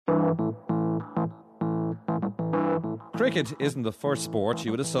Cricket isn't the first sport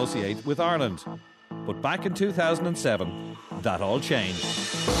you would associate with Ireland. But back in 2007, that all changed.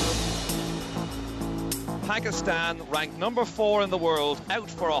 Pakistan, ranked number 4 in the world, out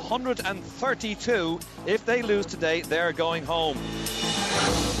for 132. If they lose today, they're going home.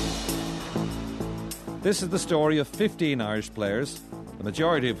 This is the story of 15 Irish players, the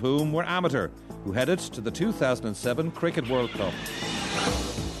majority of whom were amateur, who headed to the 2007 Cricket World Cup.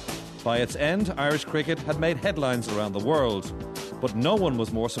 By its end, Irish cricket had made headlines around the world, but no one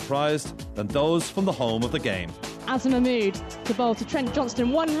was more surprised than those from the home of the game. Azam Mahmood to bowl to Trent Johnston.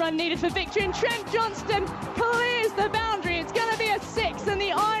 1 run needed for victory, and Trent Johnston clears the boundary. It's going to be a 6, and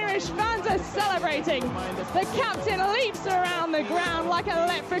the Irish fans are celebrating. The captain leaps around the ground like a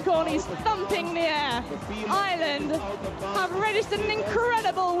leprechaun. He's thumping the air. Ireland have registered an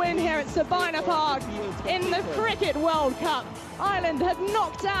incredible win here at Sabina Park in the Cricket World Cup. Ireland had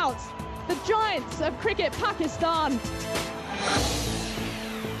knocked out the giants of cricket, Pakistan.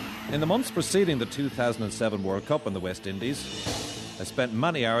 In the months preceding the 2007 World Cup in the West Indies, I spent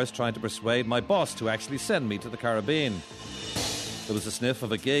many hours trying to persuade my boss to actually send me to the Caribbean. There was a sniff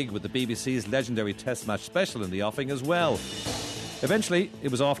of a gig with the BBC's legendary Test Match special in the offing as well. Eventually,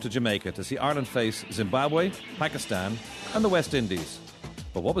 it was off to Jamaica to see Ireland face Zimbabwe, Pakistan and the West Indies.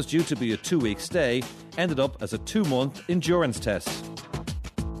 But what was due to be a 2-week stay ended up as a 2-month endurance test.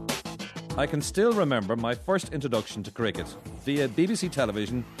 I can still remember my first introduction to cricket via BBC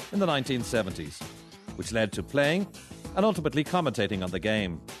television in the 1970s, which led to playing and ultimately commentating on the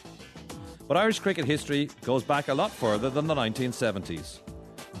game. But Irish cricket history goes back a lot further than the 1970s.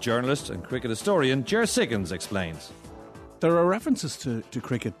 Journalist and cricket historian Ger Siggins explains. There are references to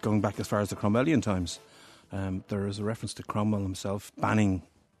cricket going back as far as the Cromwellian times. There is a reference to Cromwell himself banning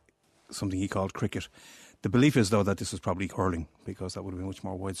something he called cricket. The belief is, though, that this was probably hurling, because that would have been a much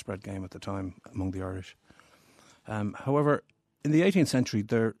more widespread game at the time among the Irish. However, in the 18th century,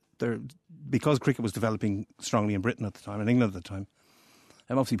 because cricket was developing strongly in Britain at the time, in England at the time,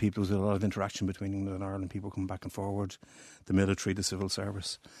 obviously there was a lot of interaction between England and Ireland, people coming back and forward, the military, the civil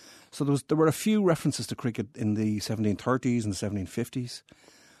service. So there were a few references to cricket in the 1730s and the 1750s,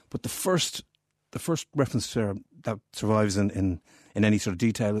 but the first reference that survives in any sort of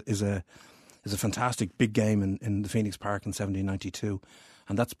detail is a fantastic big game in the Phoenix Park in 1792,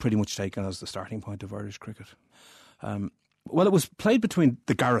 and that's pretty much taken as the starting point of Irish cricket. Well, it was played between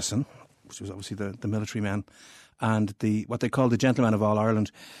the garrison, which was obviously the military men, and what they called the Gentlemen of All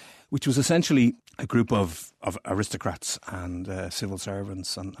Ireland, which was essentially a group of aristocrats and civil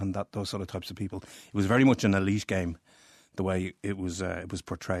servants and those sort of types of people. It was very much an elite game, the way it was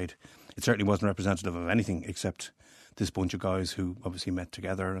portrayed. It certainly wasn't representative of anything except this bunch of guys who obviously met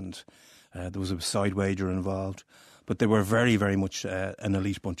together, and there was a side wager involved. But they were very, very much an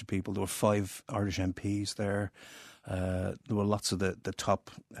elite bunch of people. There were 5 Irish MPs there. There were lots of the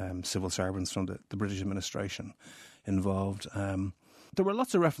top civil servants from the British administration involved. There were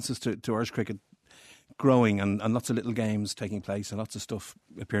lots of references to Irish cricket growing, and lots of little games taking place, and lots of stuff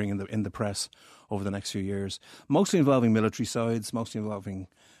appearing in the press over the next few years. Mostly involving military sides, mostly involving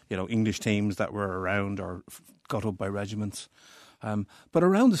English teams that were around or got up by regiments. But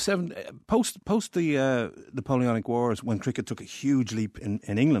around post the Napoleonic Wars, when cricket took a huge leap in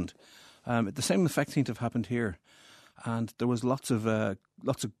England, the same effect seemed to have happened here, and there was lots of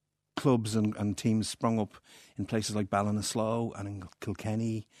clubs and teams sprung up in places like Ballinasloe and in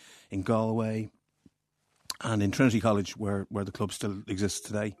Kilkenny, in Galway, and in Trinity College, where the club still exists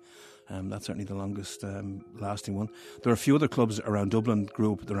today. That's certainly the longest lasting one. There are a few other clubs around Dublin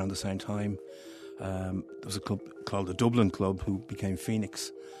grew up around the same time. There was a club called the Dublin Club, who became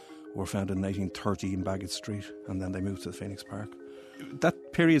Phoenix, were founded in 1830 in Baggot Street, and then they moved to the Phoenix Park.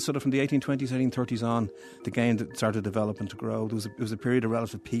 That period, sort of from the 1820s, 1830s on, the game started to develop and to grow. It was a period of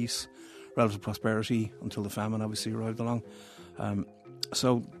relative peace, relative prosperity, until the famine obviously arrived along.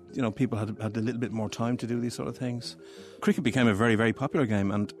 So people had a little bit more time to do these sort of things. Cricket became a very, very popular game,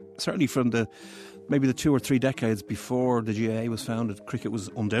 and certainly from maybe the 2 or 3 decades before the GAA was founded, cricket was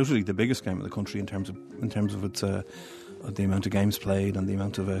undoubtedly the biggest game in the country in terms of its the amount of games played and the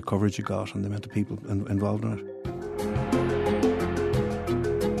amount of coverage it got and the amount of people involved in it.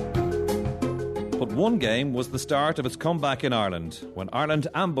 But one game was the start of its comeback in Ireland, when Ireland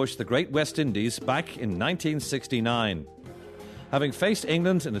ambushed the Great West Indies back in 1969. Having faced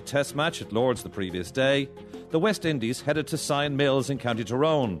England in a test match at Lord's the previous day, the West Indies headed to Sion Mills in County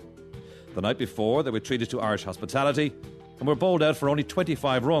Tyrone. The night before, they were treated to Irish hospitality and were bowled out for only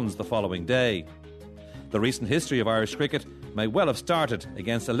 25 runs the following day. The recent history of Irish cricket may well have started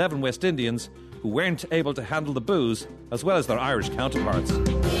against 11 West Indians who weren't able to handle the booze as well as their Irish counterparts.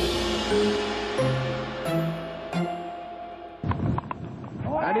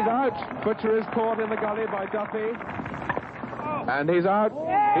 And he's out. Butcher is caught in the gully by Duffy. And he's out.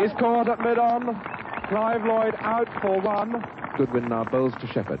 He's caught at mid-on. Clive Lloyd out for one. Goodwin now bowls to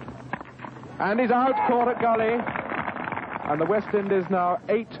Shepherd. And he's out, caught at gully. And the West Indies now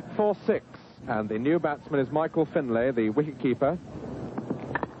 8 for 6. And the new batsman is Michael Finlay, the wicket-keeper.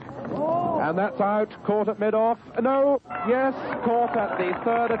 And that's out, caught at mid-off. No, yes, caught at the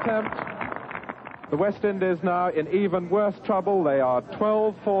third attempt. The West Indies now in even worse trouble. They are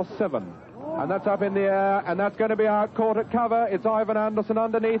 12 for 7. And that's up in the air, and that's going to be out, caught at cover. It's Ivan Anderson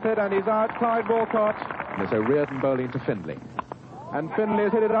underneath it, and he's out, Clyde Walcott. And it's O'Riordan bowling to Finlay. And Finlay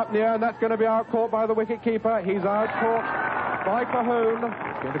has hit it up in the air, and that's going to be out, caught by the wicket-keeper. He's out, caught by Cahoon.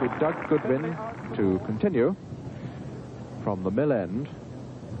 It's going to be Doug Goodwin to continue from the mill end,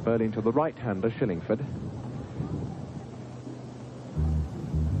 bowling to the right-hander, Shillingford.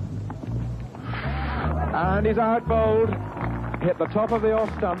 And he's out bowled, hit the top of the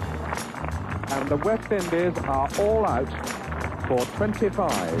off stump, and the West Indies are all out for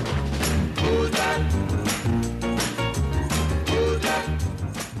 25.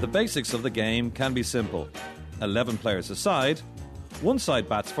 The basics of the game can be simple. 11 players aside, one side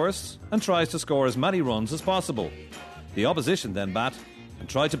bats first and tries to score as many runs as possible. The opposition then bat and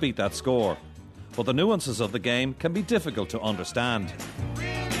try to beat that score. But the nuances of the game can be difficult to understand.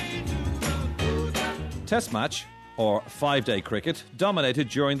 Test match, or 5-day cricket, dominated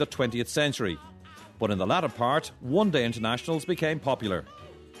during the 20th century. But in the latter part, one-day internationals became popular.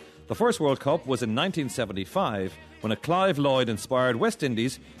 The first World Cup was in 1975, when a Clive Lloyd-inspired West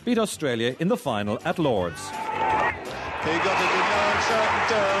Indies beat Australia in the final at Lord's. He got it in no uncertain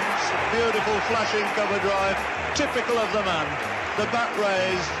terms. Beautiful flashing cover drive, typical of the man. The bat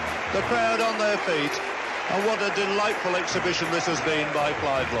raised, the crowd on their feet. And what a delightful exhibition this has been by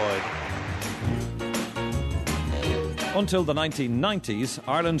Clive Lloyd. Until the 1990s,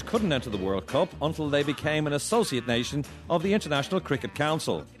 Ireland couldn't enter the World Cup until they became an associate nation of the International Cricket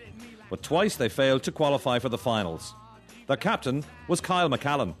Council. But twice they failed to qualify for the finals. Their captain was Kyle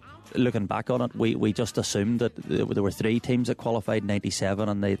McCallan. Looking back on it, we just assumed that there were 3 teams that qualified in 97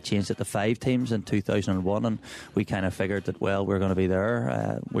 and they changed it to 5 teams in 2001, and we kind of figured that, well, we're going to be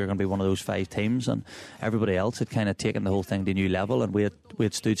there, we're going to be one of those 5 teams, and everybody else had kind of taken the whole thing to a new level, and we had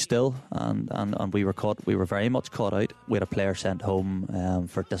stood still, and we were very much caught out. We had a player sent home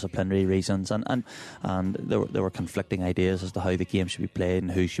for disciplinary reasons, and there were conflicting ideas as to how the game should be played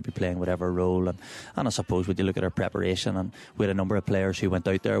and who should be playing whatever role, and I suppose when you look at our preparation, and we had a number of players who went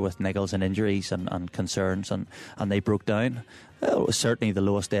out there with niggles and injuries and concerns, and they broke down. It was certainly the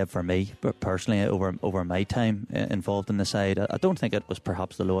lowest ebb for me, but personally over my time involved in the side. I don't think it was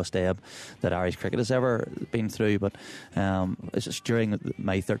perhaps the lowest ebb that Irish cricket has ever been through, but it's just during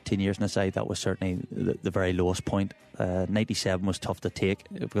my 13 years in the side, that was certainly the very lowest point. 97 was tough to take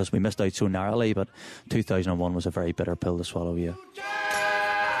because we missed out so narrowly, but 2001 was a very bitter pill to swallow. Yeah.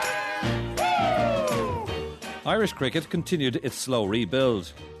 Irish cricket continued its slow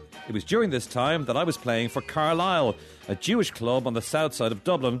rebuild. It was during this time that I was playing for Carlisle, a Jewish club on the south side of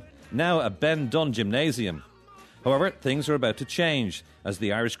Dublin, now a Ben Dunn gymnasium. However, things were about to change as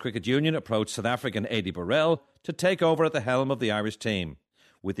the Irish Cricket Union approached South African Eddie Burrell to take over at the helm of the Irish team,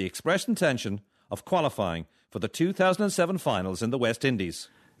 with the express intention of qualifying for the 2007 finals in the West Indies.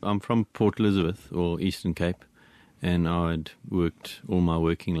 I'm from Port Elizabeth, or Eastern Cape, and I'd worked all my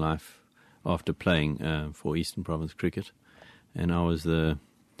working life after playing for Eastern Province Cricket, and I was the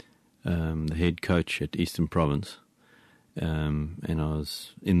head coach at Eastern Province, and I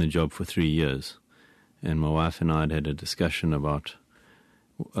was in the job for 3 years. And my wife and I had a discussion about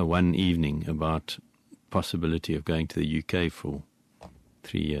one evening about possibility of going to the UK for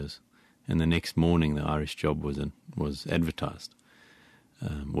 3 years. And the next morning, the Irish job was advertised.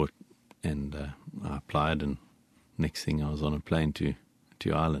 I applied, and next thing I was on a plane to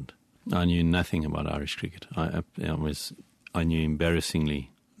Ireland. I knew nothing about Irish cricket. I knew embarrassingly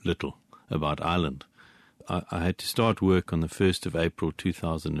little about Ireland. I had to start work on the 1st of April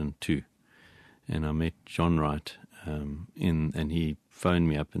 2002, and I met John Wright, and he phoned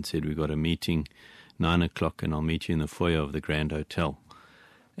me up and said, "We've got a meeting 9 o'clock, and I'll meet you in the foyer of the Grand Hotel."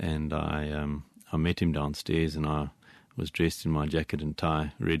 And I met him downstairs, and I was dressed in my jacket and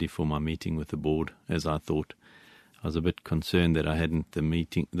tie, ready for my meeting with the board, as I thought. I was a bit concerned that I hadn't the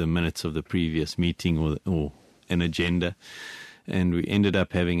minutes of the previous meeting or an agenda. And we ended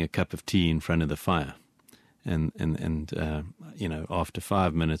up having a cup of tea in front of the fire, and after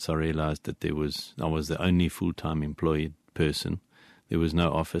 5 minutes, I realised that I was the only full-time employed person. There was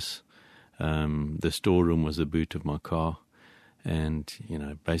no office. The storeroom was the boot of my car, And,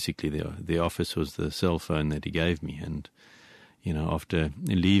 basically the office was the cell phone that he gave me. And, after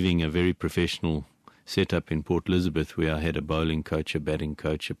leaving a very professional setup in Port Elizabeth, where I had a bowling coach, a batting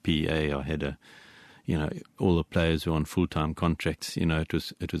coach, a PA, I had all the players were on full-time contracts, it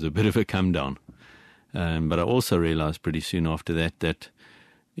was a bit of a come down. But I also realized pretty soon after that,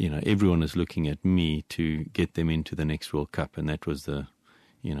 everyone is looking at me to get them into the next World Cup. And that was the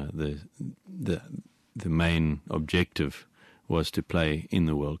main objective, was to play in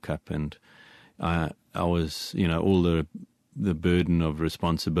the World Cup. And I was, all the burden of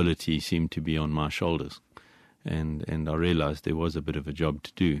responsibility seemed to be on my shoulders. And I realized there was a bit of a job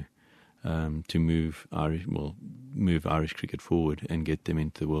to do, to move Irish cricket forward and get them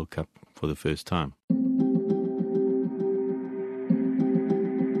into the World Cup for the first time.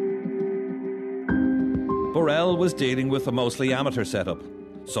 Burrell was dealing with a mostly amateur setup.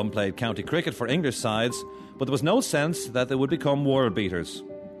 Some played county cricket for English sides, but there was no sense that they would become world beaters.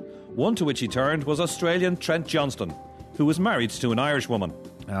 One to which he turned was Australian Trent Johnston, who was married to an Irish woman.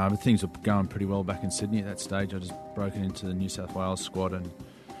 Things were going pretty well back in Sydney at that stage. I just broken into the New South Wales squad, and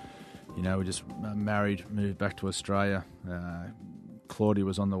we just married, moved back to Australia. Claudia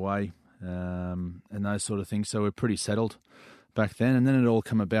was on the way, and those sort of things. So we're pretty settled back then. And then it all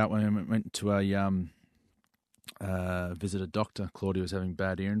came about when we went to visit a doctor. Claudia was having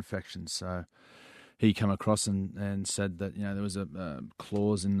bad ear infections, so he came across and said that there was a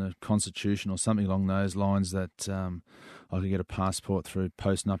clause in the Constitution or something along those lines that I could get a passport through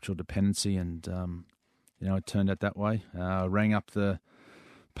post-nuptial dependency, and it turned out that way. I rang up the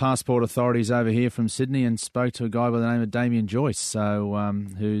passport authorities over here from Sydney and spoke to a guy by the name of Damien Joyce,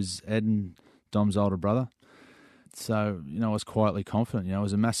 who's Ed and Dom's older brother. So I was quietly confident. It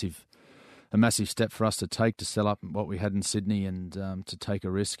was a massive step for us to take, to sell up what we had in Sydney and to take a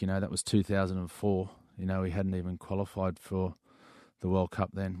risk. That was 2004. We hadn't even qualified for the World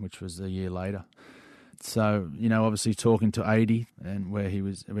Cup then, which was a year later. So, obviously talking to Adi and where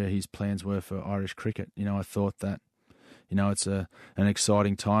his plans were for Irish cricket, I thought that, it's an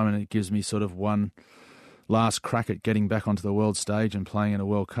exciting time, and it gives me sort of one last crack at getting back onto the world stage and playing in a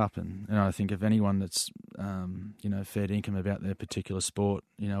World Cup. And I think if anyone that's, fair income about their particular sport,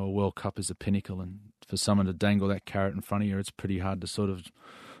 a World Cup is a pinnacle. And for someone to dangle that carrot in front of you, it's pretty hard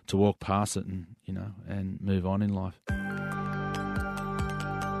to walk past it and move on in life.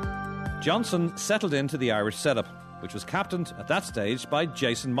 Johnson settled into the Irish setup, which was captained at that stage by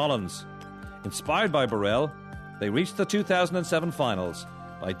Jason Mullins. Inspired by Burrell, they reached the 2007 finals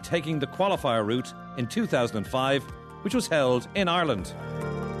by taking the qualifier route in 2005, which was held in Ireland.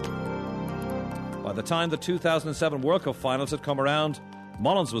 By the time the 2007 World Cup finals had come around,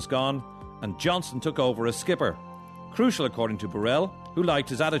 Mullins was gone and Johnson took over as skipper. Crucial, according to Burrell, who liked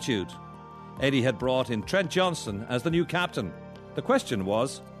his attitude. Eddie had brought in Trent Johnston as the new captain. The question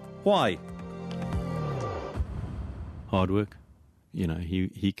was, why? Hard work.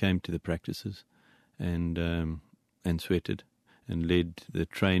 He came to the practices and sweated and led the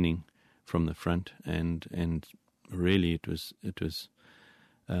training from the front, and really it was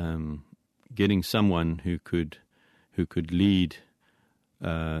getting someone who could lead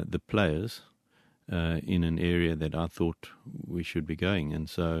the players in an area that I thought we should be going. And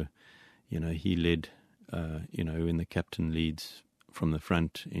so, he led, in the captain leads from the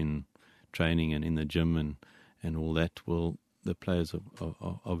front in training and in the gym and all that. Well, the players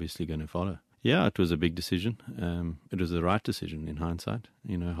are obviously going to follow. Yeah, it was a big decision. It was the right decision in hindsight.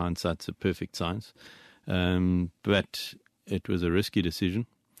 Hindsight's a perfect science. But it was a risky decision.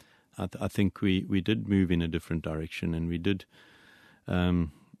 I think we did move in a different direction, and we did. The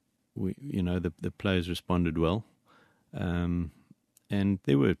players responded well, and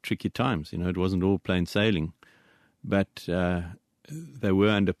there were tricky times. It wasn't all plain sailing, but they were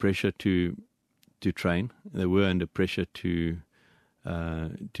under pressure to train. They were under pressure to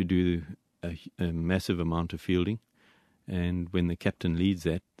do a massive amount of fielding, and when the captain leads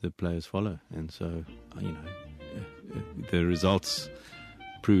that, the players follow. And so, the results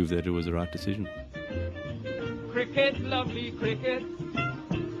prove that it was the right decision. Cricket, lovely cricket,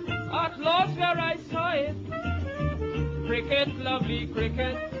 at last where I saw it. Cricket, lovely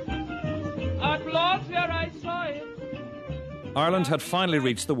cricket, at last where I saw it. Ireland had finally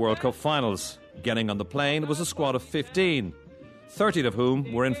reached the World Cup finals. Getting on the plane was a squad of 15, 30 of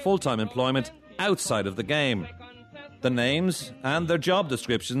whom were in full-time employment outside of the game. The names and their job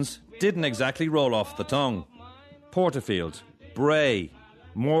descriptions didn't exactly roll off the tongue. Porterfield, Bray,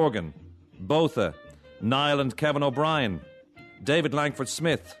 Morgan, Botha, Niall and Kevin O'Brien, David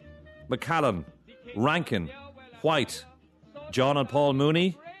Langford-Smith, McCallan, Rankin, White, John and Paul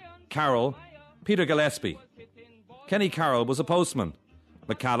Mooney, Carroll, Peter Gillespie. Kenny Carroll was a postman.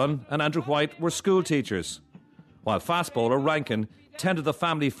 McCallan and Andrew White were school teachers, while fast bowler Rankin tended the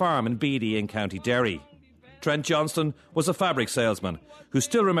family farm in Beatty in County Derry. Trent Johnston was a fabric salesman who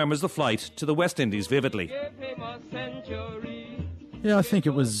still remembers the flight to the West Indies vividly. Yeah, I think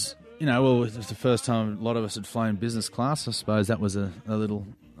it was, it was the first time a lot of us had flown business class. I suppose that was a little...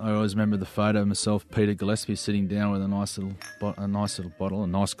 I always remember the photo of myself, Peter Gillespie, sitting down with a nice little bottle, a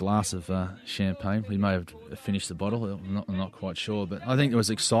nice glass of champagne. We may have finished the bottle, I'm not quite sure. But I think there was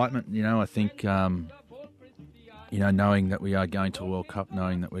excitement, I think... knowing that we are going to a World Cup,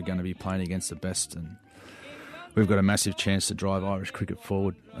 knowing that we're going to be playing against the best, and we've got a massive chance to drive Irish cricket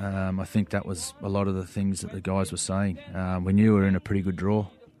forward. I think that was a lot of the things that the guys were saying. We knew we were in a pretty good draw.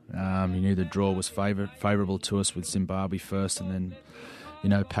 We knew the draw was favourable to us with Zimbabwe first, and then,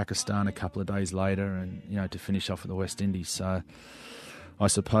 Pakistan a couple of days later, and, to finish off with the West Indies. So I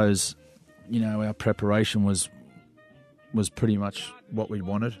suppose, our preparation was pretty much what we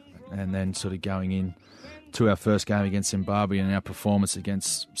wanted, and then sort of going in to our first game against Zimbabwe and our performance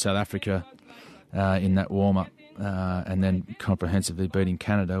against South Africa in that warm-up, and then comprehensively beating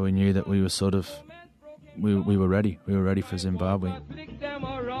Canada, we knew that we were we were ready. We were ready for Zimbabwe.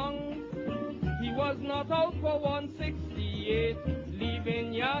 He was not out for 168,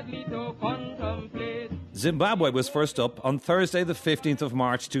 leaving Yardley to contemplate. Zimbabwe was first up on Thursday the 15th of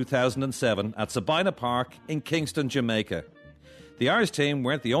March 2007 at Sabina Park in Kingston, Jamaica. The Irish team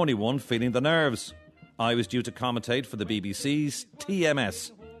weren't the only one feeling the nerves. I was due to commentate for the BBC's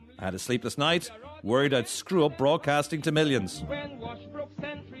TMS. I had a sleepless night, worried I'd screw up broadcasting to millions.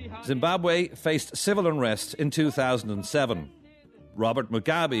 Zimbabwe faced civil unrest in 2007. Robert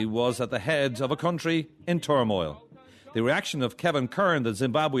Mugabe was at the head of a country in turmoil. The reaction of Kevin Kern, the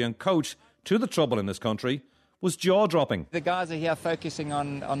Zimbabwean coach, to the trouble in this country was jaw-dropping. The guys are here focusing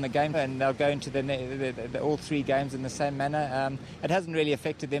on the game, and they'll go into the all three games in the same manner. It hasn't really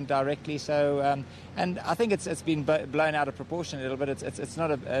affected them directly, so and I think it's been blown out of proportion a little bit. It's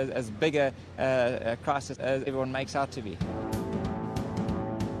not as big a crisis as everyone makes out to be.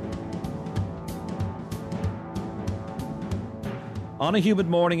 On a humid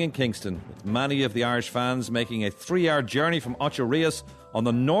morning in Kingston, with many of the Irish fans making a 3-hour journey from Ocho Rios on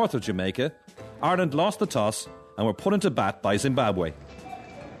the north of Jamaica, Ireland lost the toss and were put into bat by Zimbabwe.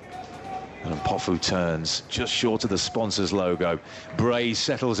 And Mpofu turns just short of the sponsor's logo. Bray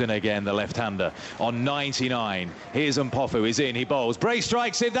settles in again, the left-hander, on 99. Here's Mpofu, he's in, he bowls. Bray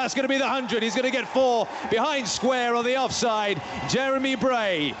strikes it, that's going to be the 100. He's going to get 4 behind square on the offside. Jeremy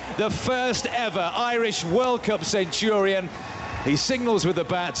Bray, the first ever Irish World Cup centurion. He signals with the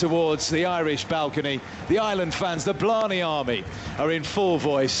bat towards the Irish balcony. The island fans, the Blarney Army, are in full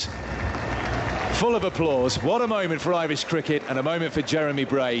voice, full of applause. What a moment for Irish cricket, and a moment for Jeremy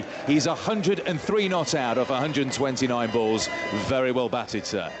Bray. He's 103 not out of 129 balls. Very well batted,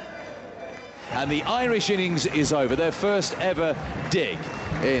 sir. And the Irish innings is over. Their first ever dig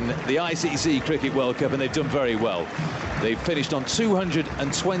in the ICC Cricket World Cup, and they've done very well. They've finished on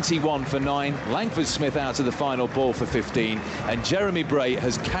 221 for 9. Langford Smith out of the final ball for 15. And Jeremy Bray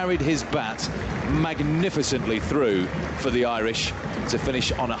has carried his bat magnificently through for the Irish to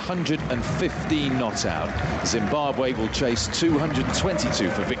finish on 115 not out. Zimbabwe will chase 222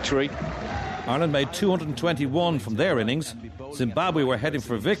 for victory. Ireland made 221 from their innings. Zimbabwe were heading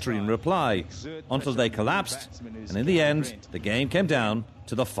for victory in reply until they collapsed, and in the end the game came down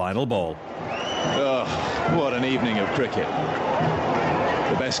to the final ball. Oh, what an evening of cricket.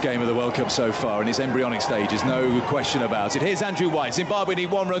 The best game of the World Cup so far in its embryonic stages, no question about it. Here's Andrew White. Zimbabwe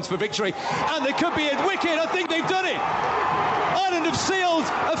need 1 run for victory, and there could be a wicket. I think they've done it. Ireland have sealed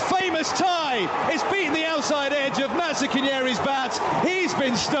a famous tie. It's beaten the outside edge of Masakanyeri's bat. He's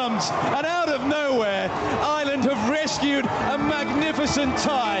been stumped, and out of nowhere, Ireland have rescued a magnificent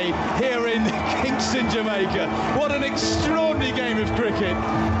tie here in Kingston, Jamaica. What an extraordinary game of cricket.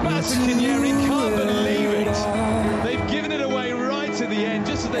 Masakanyeri can't believe it. They've given it away right to the end,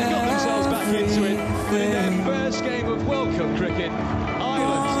 just as they got themselves back into it. In their first game of World Cup cricket,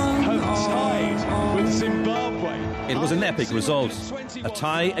 Ireland have tied with Zimbabwe. It was an epic result, a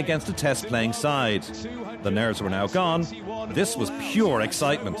tie against a test-playing side. The nerves were now gone. This was pure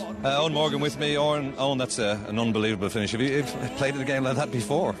excitement. Owen Morgan with me. Owen, that's an unbelievable finish. Have you played a game like that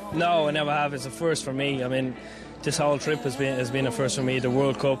before? No, I never have. It's a first for me. I mean, this whole trip has been a first for me. The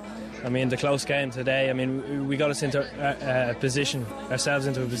World Cup, I mean, the close game today. I mean, we got us into ourselves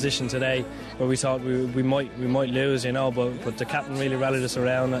into a position today where we thought we might lose, you know. But the captain really rallied us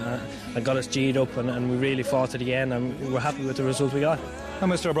around and got us G'd up, and we really fought to the end, and we're happy with the result we got.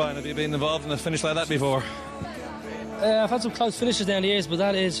 And Mr. O'Brien, have you been involved in a finish like that before? I've had some close finishes down the years, but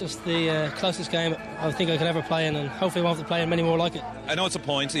that is just the closest game I think I could ever play in, and hopefully I won't have to play in many more like it. I know it's a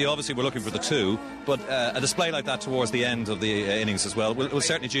point. You obviously were looking for the 2, but a display like that towards the end of the innings as well will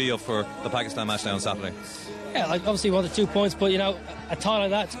certainly due you up for the Pakistan match now on Saturday. Yeah, like obviously we want the 2 points, but a tie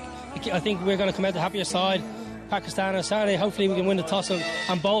like that, I think we're going to come out the happier side. Pakistan on Saturday, hopefully we can win the toss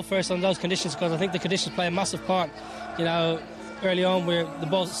and bowl first on those conditions, because I think the conditions play a massive part. Early on, where the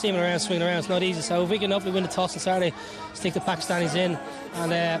ball's seaming around, swinging around, it's not easy. So if we can hopefully win the toss on Saturday, stick the Pakistanis in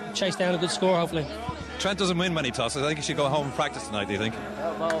and chase down a good score, hopefully. Trent doesn't win many tosses. I think he should go home and practice tonight, do you think?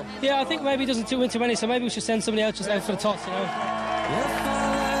 Yeah, I think maybe he doesn't win too many, so maybe we should send somebody else just out for the toss,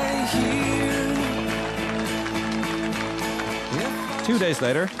 2 days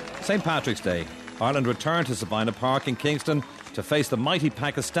later, St. Patrick's Day, Ireland returned to Sabina Park in Kingston to face the mighty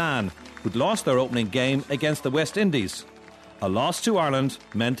Pakistan, who'd lost their opening game against the West Indies. A loss to Ireland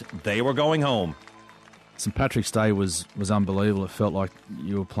meant they were going home. St. Patrick's Day was unbelievable. It felt like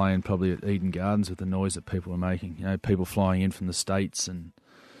you were playing probably at Eden Gardens with the noise that people were making. People flying in from the States and,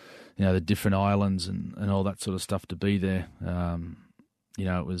 the different islands and all that sort of stuff to be there.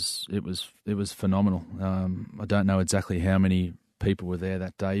 It was phenomenal. I don't know exactly how many people were there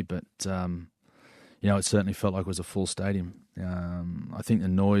that day, but it certainly felt like it was a full stadium. I think the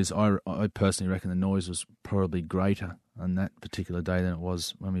noise, I personally reckon the noise was probably greater on that particular day than it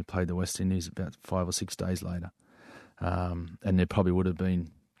was when we played the West Indies about 5 or 6 days later. And there probably would have been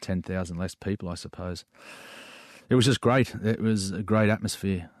 10,000 less people, I suppose. It was just great. It was a great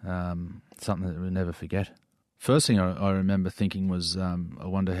atmosphere, something that we'll never forget. First thing I remember thinking was, I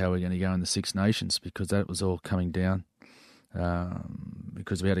wonder how we're going to go in the Six Nations, because that was all coming down.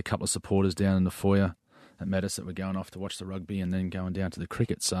 Because we had a couple of supporters down in the foyer that met us that were going off to watch the rugby and then going down to the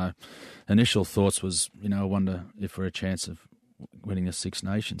cricket. So initial thoughts was, I wonder if we're a chance of winning the Six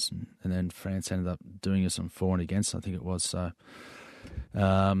Nations. And then France ended up doing us on for and against, I think it was. So,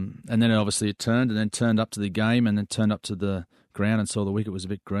 and then obviously it turned up to the game and then turned up to the ground and saw the wicket was a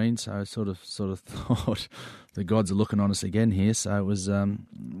bit green. So I sort of thought the gods are looking on us again here. So it was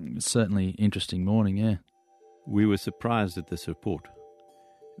certainly interesting morning, yeah. We were surprised at the support.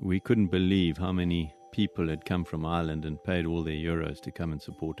 We couldn't believe how many people had come from Ireland and paid all their euros to come and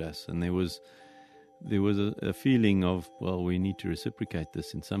support us. And there was a feeling of, well, we need to reciprocate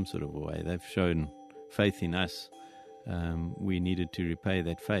this in some sort of a way. They've shown faith in us. We needed to repay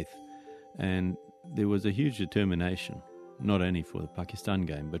that faith. And there was a huge determination, not only for the Pakistan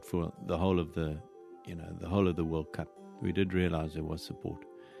game, but for the whole of the World Cup. We did realize there was support.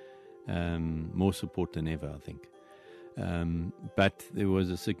 More support than ever, I think. But there was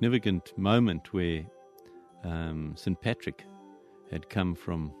a significant moment where St. Patrick had come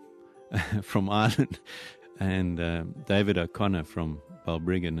from Ireland, and David O'Connor from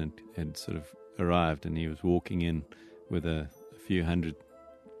Balbriggan had sort of arrived, and he was walking in with a few hundred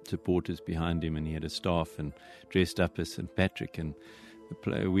supporters behind him, and he had a staff and dressed up as St. Patrick. And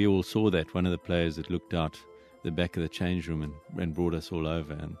we all saw that. One of the players that looked out the back of the change room and brought us all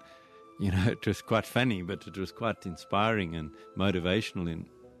over, and it was quite funny, but it was quite inspiring and motivational,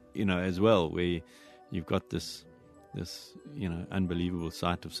 as well, where you've got this unbelievable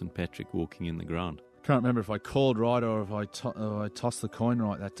sight of St. Patrick walking in the ground. Can't remember if I called right or if I tossed the coin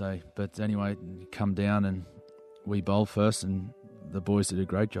right that day. But anyway, come down and we bowled first, and the boys did a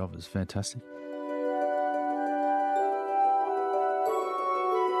great job. It was fantastic.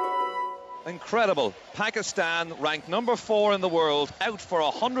 Incredible. Pakistan, ranked number 4 in the world, out for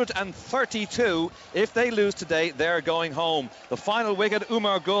 132. If they lose today, they're going home. The final wicket,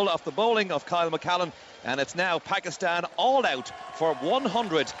 Umar Gul off the bowling of Kyle McCallan, and it's now Pakistan all out for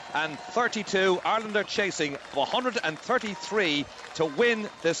 132. Ireland are chasing 133 to win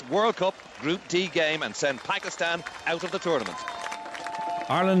this World Cup Group D game and send Pakistan out of the tournament.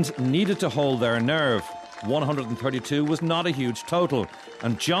 Ireland needed to hold their nerve. 132 was not a huge total,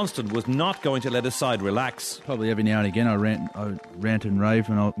 and Johnston was not going to let his side relax. Probably every now and again I rant and rave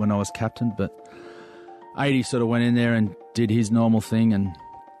when I was captain, but 80 sort of went in there and did his normal thing, and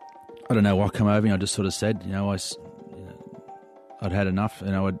I don't know what came over me. I just sort of said, I'd had enough,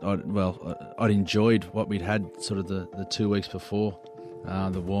 I'd enjoyed what we'd had sort of the 2 weeks before,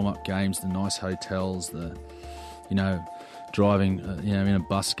 the warm-up games, the nice hotels, the driving in a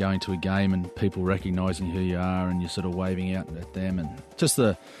bus going to a game and people recognising who you are and you're sort of waving out at them, and just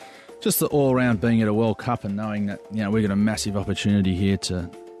the all-round being at a World Cup and knowing that we've got a massive opportunity here to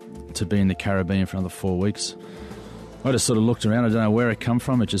be in the Caribbean for another 4 weeks. I just sort of looked around. I don't know where it come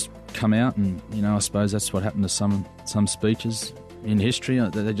from. It just come out, and I suppose that's what happened to some speeches in history.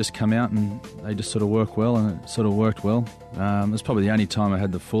 They just come out and they just sort of work well, and it sort of worked well. It was probably the only time I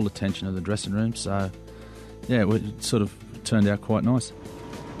had the full attention of the dressing room, so yeah, it sort of turned out quite nice.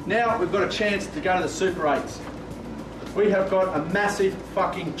 Now we've got a chance to go to the Super 8s. We have got a massive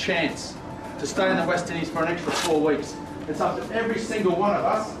fucking chance to stay in the West Indies for an extra 4 weeks. It's up to every single one of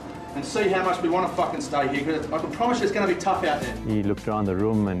us and see how much we want to fucking stay here, because I can promise you it's going to be tough out there. He looked around the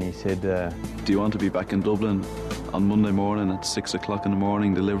room and he said, do you want to be back in Dublin on Monday morning at 6 o'clock in the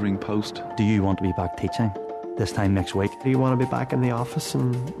morning delivering post? Do you want to be back teaching this time next week? Do you want to be back in the office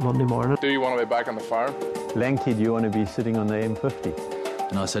on Monday morning? Do you want to be back on the farm? Lenky, do you want to be sitting on the M50?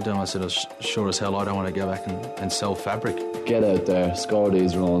 And I said to him, sure as hell I don't want to go back and sell fabric. Get out there, score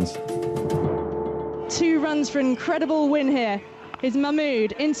these runs. 2 runs for an incredible win here. Is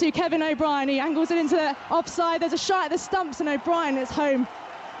Mahmood into Kevin O'Brien. He angles it into the offside. There's a shot at the stumps and O'Brien is home.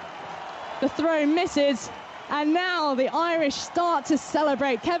 The throw misses, and now the Irish start to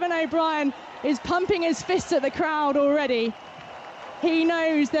celebrate. Kevin O'Brien is pumping his fist at the crowd already. He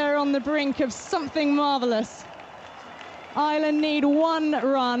knows they're on the brink of something marvellous. Ireland need 1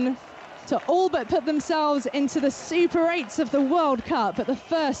 run to all but put themselves into the Super 8s of the World Cup at the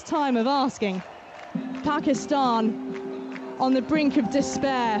first time of asking. Pakistan on the brink of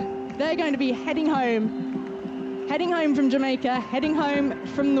despair. They're going to be heading home from Jamaica, heading home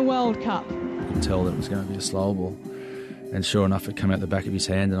from the World Cup. You could tell that it was going to be a slow ball, and sure enough it came out the back of his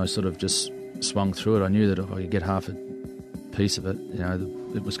hand, and I sort of just swung through it. I knew that if I could get half a piece of it,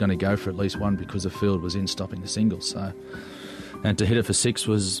 it was going to go for at least 1, because the field was in stopping the singles. So, and to hit it for 6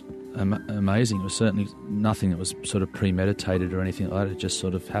 was amazing. It was certainly nothing that was sort of premeditated or anything like that. It just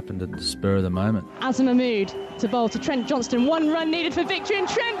sort of happened at the spur of the moment. Azam Mahmood to bowl to Trent Johnston. 1 run needed for victory, and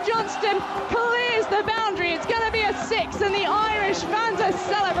Trent Johnston clears the boundary. It's going to be a 6, and the Irish fans are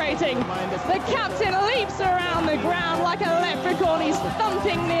celebrating. The captain leaps around the ground like a leprechaun. He's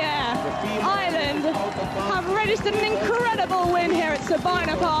thumping the air. Ireland have registered an incredible win here at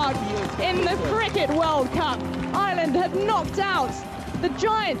Sabina Park in the Cricket World Cup. Ireland have knocked out the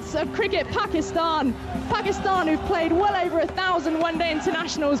giants of cricket, Pakistan, who've played well over 1,000 one-day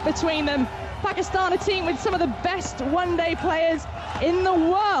internationals between them. Pakistan, a team with some of the best one-day players in the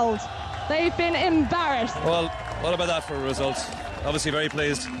world. They've been embarrassed. Well, what about that for results? Obviously very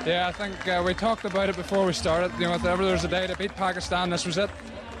pleased. Yeah, I think we talked about it before we started. If ever there was a day to beat Pakistan, this was it,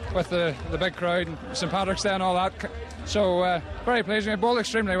 with the big crowd and St Patrick's Day and all that. So very pleased. We bowled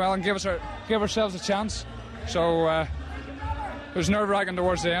extremely well and gave ourselves a chance. So it was nerve-wracking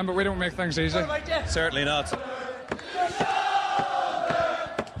towards the end, but we don't make things easy. Certainly not.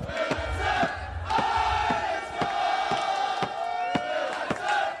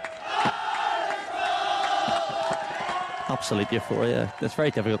 Absolute euphoria. It's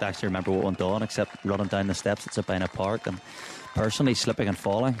very difficult to actually remember what went on, except running down the steps at Sabina Park and personally slipping and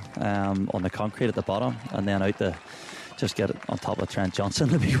falling on the concrete at the bottom, and then out to just get it on top of Trent Johnson,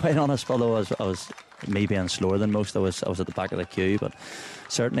 to be quite honest. Although I was me being slower than most, I was at the back of the queue, but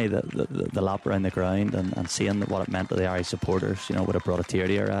certainly the lap around the ground and seeing what it meant to the Irish supporters, would have brought a tear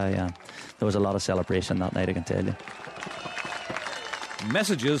to your eye. There was a lot of celebration that night, I can tell you.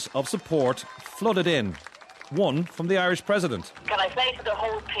 Messages of support flooded in. One from the Irish president. Can I say to the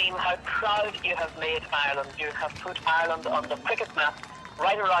whole team how proud you have made Ireland? You have put Ireland on the cricket map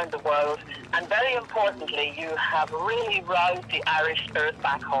right around the world, and very importantly, you have really roused the Irish spirit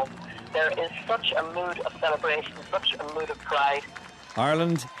back home. There is such a mood of celebration, such a mood of pride.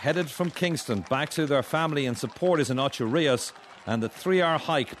 Ireland headed from Kingston back to their family and supporters in Ocho Rios, and the 3-hour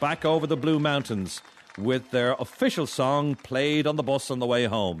hike back over the Blue Mountains with their official song played on the bus on the way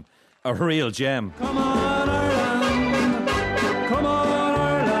home. A real gem. Come on, Ireland. Come on,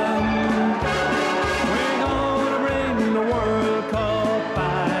 Ireland. We're going to bring the World Cup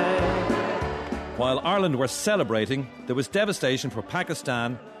back. While Ireland were celebrating, there was devastation for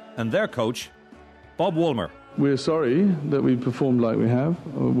Pakistan and their coach, Bob Woolmer. We're sorry that we performed like we have.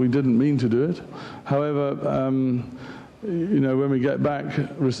 We didn't mean to do it. However, when we get back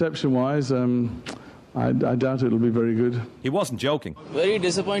reception-wise, I doubt it'll be very good. He wasn't joking. Very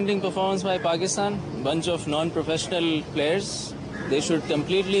disappointing performance by Pakistan. Bunch of non-professional players. They should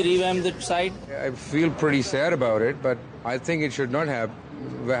completely revamp the side. I feel pretty sad about it, but I think it should not have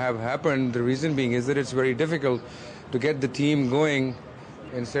happened. The reason being is that it's very difficult to get the team going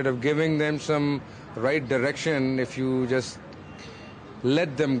instead of giving them some right direction. If you just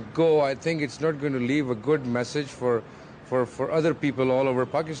let them go, I think it's not going to leave a good message for other people all over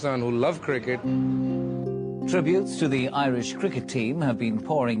Pakistan who love cricket. Tributes to the Irish cricket team have been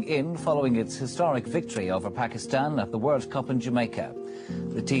pouring in following its historic victory over Pakistan at the World Cup in Jamaica.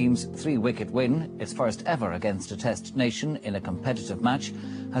 The team's 3-wicket win, its first ever against a Test nation in a competitive match,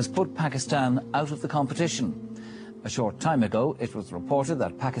 has put Pakistan out of the competition. A short time ago, it was reported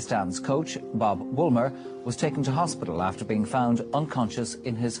that Pakistan's coach, Bob Woolmer, was taken to hospital after being found unconscious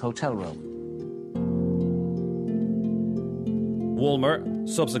in his hotel room. Woolmer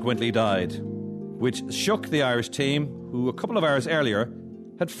subsequently died, which shook the Irish team, who a couple of hours earlier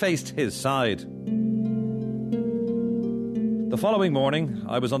had faced his side. The following morning,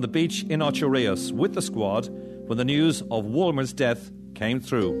 I was on the beach in Ocho Rios with the squad when the news of Woolmer's death came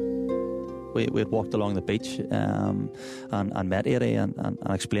through. We had walked along the beach and met Eddie and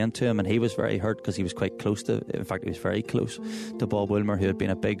explained to him, and he was very hurt because he was quite close to, in fact he was very close to Bob Woolmer, who had been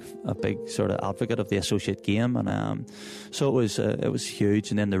a big sort of advocate of the associate game, and so it was huge.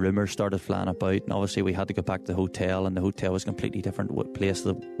 And then the rumours started flying about, and obviously we had to go back to the hotel, and the hotel was a completely different place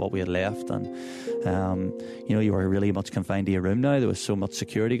than what we had left, and you were really much confined to your room now. There was so much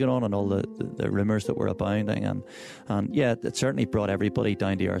security going on and all the rumours that were abounding, and yeah, it certainly brought everybody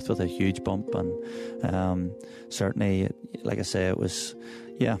down to earth with a huge bump. And certainly, like I say, it was,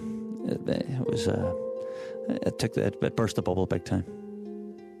 yeah, it burst the bubble big time.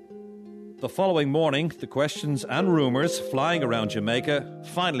 The following morning, the questions and rumours flying around Jamaica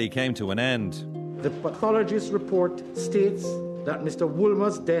finally came to an end. The pathologist's report states that Mr.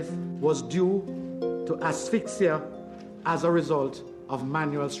 Woolmer's death was due to asphyxia as a result of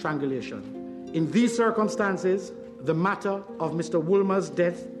manual strangulation. In these circumstances, the matter of Mr. Woolmer's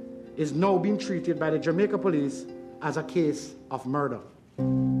death is now being treated by the Jamaica police as a case of murder.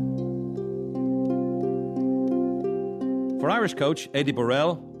 For Irish coach Eddie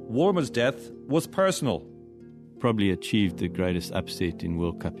Burrell, Woolmer's death was personal. Probably achieved the greatest upset in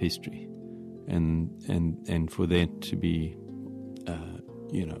World Cup history, and for that to be,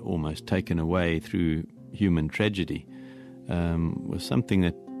 almost taken away through human tragedy, was something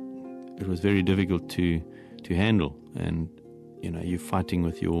that it was very difficult to handle. And you're fighting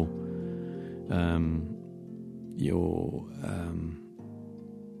with your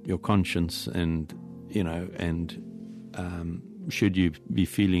conscience, and should you be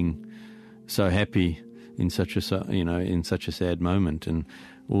feeling so happy in such a sad moment, and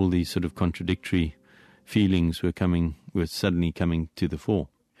all these sort of contradictory feelings were suddenly coming to the fore.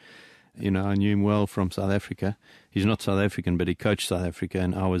 I knew him well from South Africa. He's not South African, but he coached South Africa,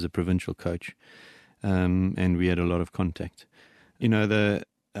 and I was a provincial coach, and we had a lot of contact. The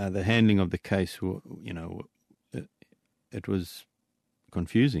handling of the case, it was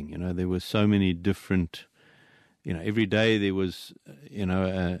confusing. There were so many different, every day there was,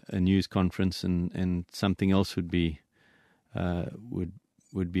 a news conference, and something else would be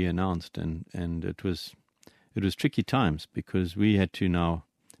announced, and it was tricky times, because we had to now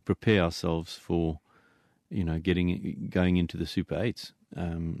prepare ourselves for, going into the Super 8s,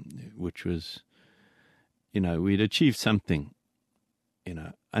 which was, we'd achieved something,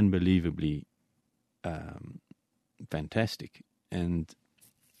 unbelievably fantastic, and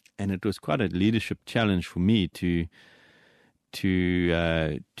it was quite a leadership challenge for me to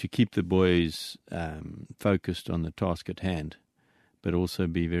keep the boys focused on the task at hand, but also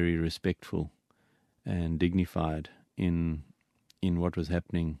be very respectful and dignified in what was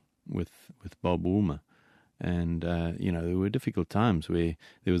happening with Bob Woolmer. And there were difficult times where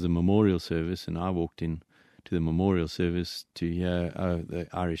there was a memorial service, and I walked in to the memorial service to hear, the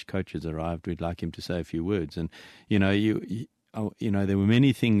Irish coach has arrived, we'd like him to say a few words. And, there were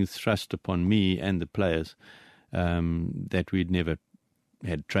many things thrust upon me and the players that we'd never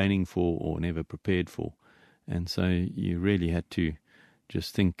had training for or never prepared for. And so you really had to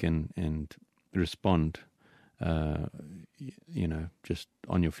just think and respond, just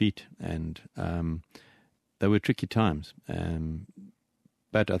on your feet. And they were tricky times,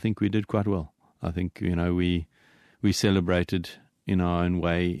 but I think we did quite well. I think, we celebrated in our own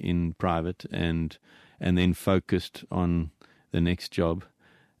way in private, and then focused on the next job,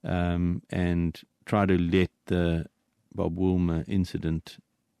 and try to let the Bob Woolmer incident,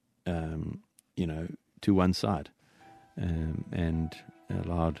 to one side, and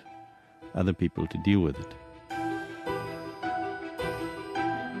allowed other people to deal with it.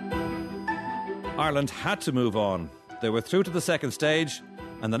 Ireland had to move on. They were through to the second stage,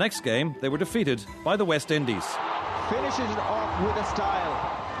 and the next game they were defeated by the West Indies. Finishes it off with a style.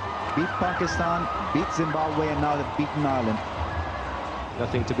 Beat Pakistan, beat Zimbabwe, and now they've beaten Ireland.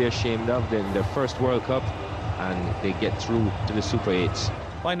 Nothing to be ashamed of. In their first World Cup, and they get through to the Super 8s.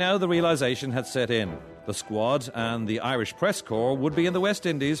 By now the realisation had set in. The squad and the Irish press corps would be in the West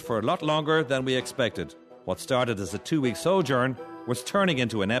Indies for a lot longer than we expected. What started as a 2-week sojourn was turning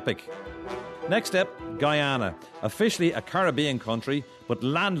into an epic. Next step, Guyana, officially a Caribbean country, but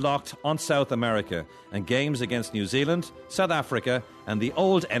landlocked on South America, and games against New Zealand, South Africa, and the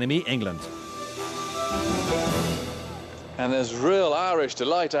old enemy England. And there's real Irish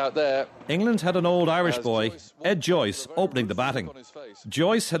delight out there. England had an old Irish boy, Ed Joyce, opening the batting.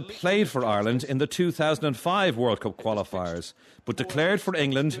 Joyce had played for Ireland in the 2005 World Cup qualifiers, but declared for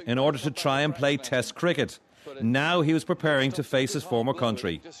England in order to try and play Test cricket. Now he was preparing to face his former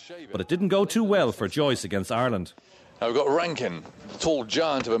country. But it didn't go too well for Joyce against Ireland. Now we've got Rankin, the tall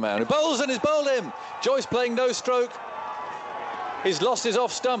giant of a man, who bowls and he's bowled him. Joyce playing no stroke. He's lost his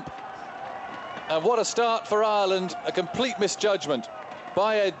off stump. And what a start for Ireland. A complete misjudgment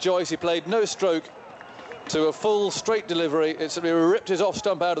by Ed Joyce. He played no stroke to a full straight delivery. It's ripped his off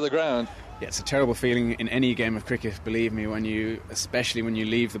stump out of the ground. Yeah, it's a terrible feeling in any game of cricket, believe me, especially when you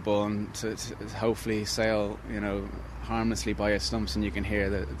leave the ball and to hopefully sail, harmlessly by your stumps, and you can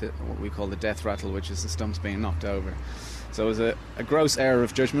hear what we call the death rattle, which is the stumps being knocked over. So it was a gross error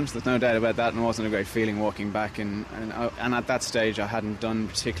of judgment, there's no doubt about that, and it wasn't a great feeling walking back. And at that stage, I hadn't done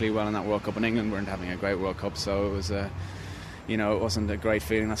particularly well in that World Cup, and England weren't having a great World Cup, so it was, it wasn't a great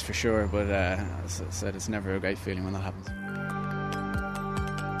feeling, that's for sure. But as I said, it's never a great feeling when that happens.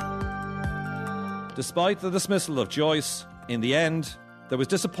 Despite the dismissal of Joyce, in the end, there was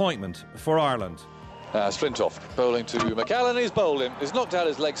disappointment for Ireland. Flintoff bowling to McCallan. He's bowled him. He's knocked out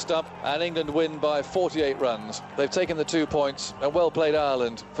his leg stump, and England win by 48 runs. They've taken the 2 points, and well played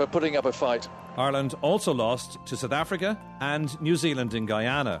Ireland for putting up a fight. Ireland also lost to South Africa and New Zealand in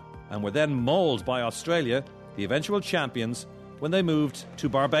Guyana, and were then mauled by Australia, the eventual champions, when they moved to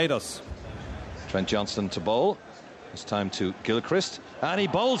Barbados. Trent Johnston to bowl. It's time to Gilchrist, and he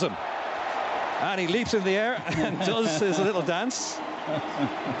bowls him. And he leaps in the air and does his little dance.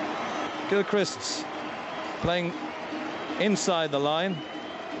 Gilchrist playing inside the line,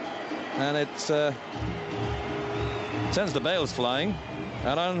 and it sends the bails flying,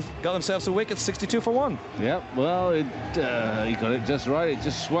 and Ireland got themselves a wicket, 62 for 1. Yep, well, he got it just right. It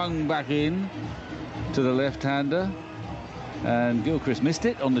just swung back in to the left-hander, and Gilchrist missed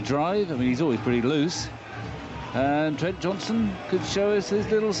it on the drive. I mean, he's always pretty loose. And Trent Johnston could show us his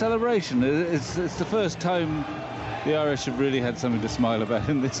little celebration. It's the first time the Irish have really had something to smile about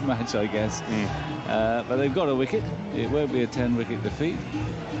in this match, I guess. But they've got a wicket. It won't be a 10-wicket defeat.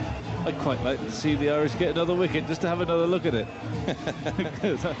 I'd quite like to see the Irish get another wicket just to have another look at it.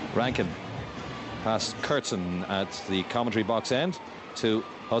 Rankin past Kurtzen at the commentary box end to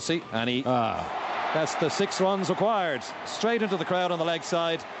Hussey, and he... That's the 6 runs required. Straight into the crowd on the leg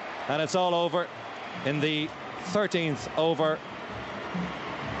side, and it's all over in the 13th over.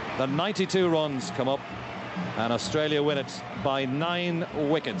 The 92 runs come up, and Australia win it by 9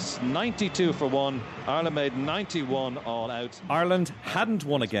 wickets. 92 for 1. Ireland made 91 all out. Ireland hadn't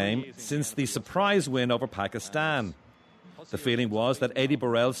won a game since the surprise win over Pakistan. The feeling was that Eddie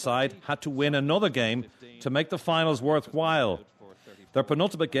Burrell's side had to win another game to make the finals worthwhile. Their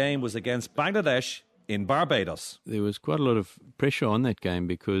penultimate game was against Bangladesh in Barbados. There was quite a lot of pressure on that game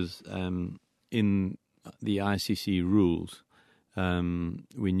because in the ICC rules,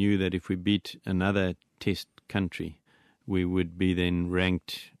 we knew that if we beat another Test country, we would be then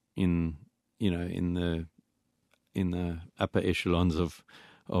ranked in the upper echelons of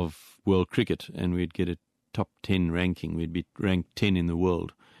world cricket, and we'd get a top 10 ranking. We'd be ranked 10 in the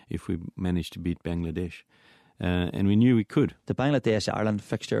world if we managed to beat Bangladesh. And we knew we could. The Bangladesh-Ireland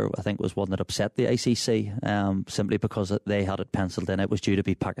fixture, I think, was one that upset the ICC, simply because they had it penciled in. It was due to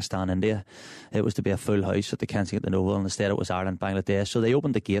be Pakistan-India. It was to be a full house at the Kensington Oval, and instead it was Ireland-Bangladesh. So they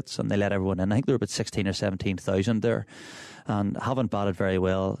opened the gates and they let everyone in. I think there were about 16 or 17,000 there. And having batted very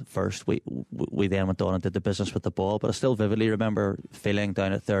well first, we then went on and did the business with the ball. But I still vividly remember feeling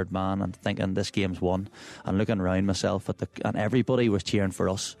down at third man and thinking this game's won, and looking around myself and everybody was cheering for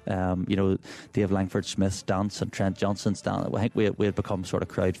us. Dave Langford-Smith's dance and Trent Johnston's dance. I think we had become sort of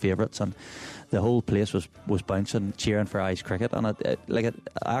crowd favourites, and the whole place was bouncing, cheering for Irish cricket. And I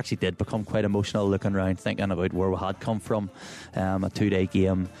actually did become quite emotional looking around, thinking about where we had come from. A 2-day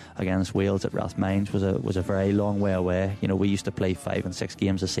game against Wales at Rathmines was a very long way away. We used to play 5 and 6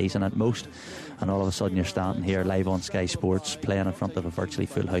 games a season at most, and all of a sudden you're standing here live on Sky Sports playing in front of a virtually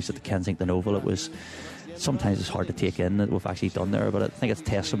full house at the Kensington Oval. It was sometimes it's hard to take in that we've actually done there, but I think it's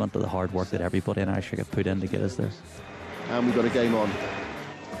testament to the hard work that everybody in Irish cricket put in to get us there. And we've got a game on.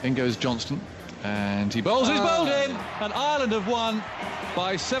 In goes Johnston, and he bowls. He's bowled in, and Ireland have won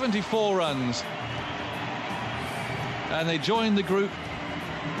by 74 runs, and they join the group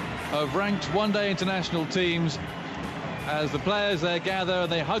of ranked one-day international teams as the players there gather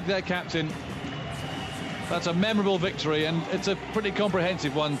and they hug their captain. That's a memorable victory, and it's a pretty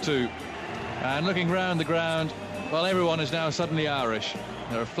comprehensive one too. And looking round the ground, well, everyone is now suddenly Irish.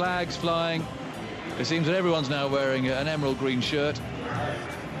 There are flags flying. It seems that everyone's now wearing an emerald green shirt.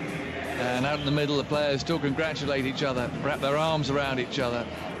 And out in the middle, the players still congratulate each other, wrap their arms around each other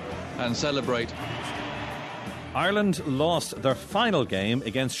and celebrate. Ireland lost their final game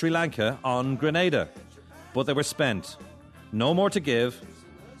against Sri Lanka on Grenada, but they were spent. No more to give,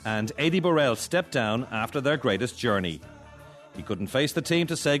 and Eddie Burrell stepped down after their greatest journey. He couldn't face the team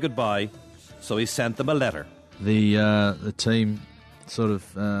to say goodbye, so he sent them a letter. The team sort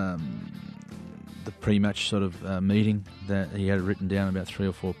of the pre-match sort of meeting that he had written down about 3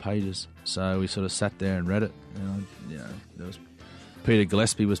 or 4 pages. So we sort of sat there and read it. There was Peter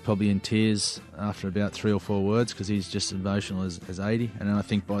Gillespie was probably in tears after about 3 or 4 words because he's just emotional as 80. And then I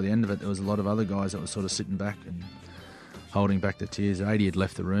think by the end of it, there was a lot of other guys that were sort of sitting back and holding back their tears. 80 had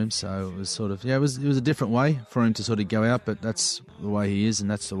left the room, so it was sort of, it was a different way for him to sort of go out, but that's the way he is and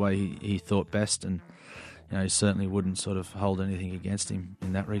that's the way he thought best. And he certainly wouldn't sort of hold anything against him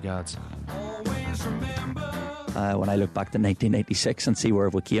in that regards. When I look back to 1986 and see where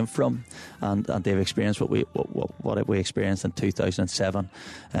we came from, and they've experienced what we experienced in 2007,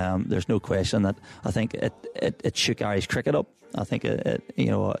 there's no question that I think it shook Irish cricket up. I think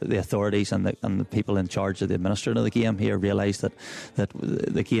the authorities and the people in charge of the administering of the game here realised that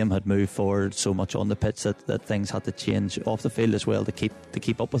the game had moved forward so much on the pitch that things had to change off the field as well to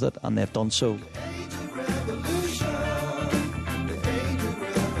keep up with it, and they've done so.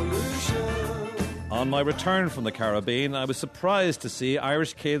 On my return from the Caribbean, I was surprised to see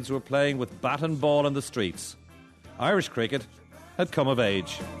Irish kids were playing with bat and ball in the streets. Irish cricket had come of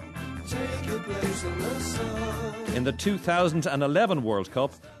age. In the 2011 World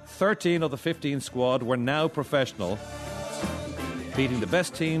Cup, 13 of the 15 squad were now professional. Beating the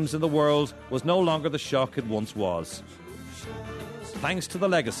best teams in the world was no longer the shock it once was. Thanks to the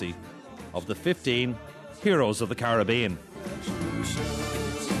legacy of the 15 heroes of the Caribbean.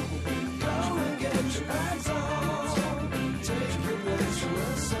 Get your bags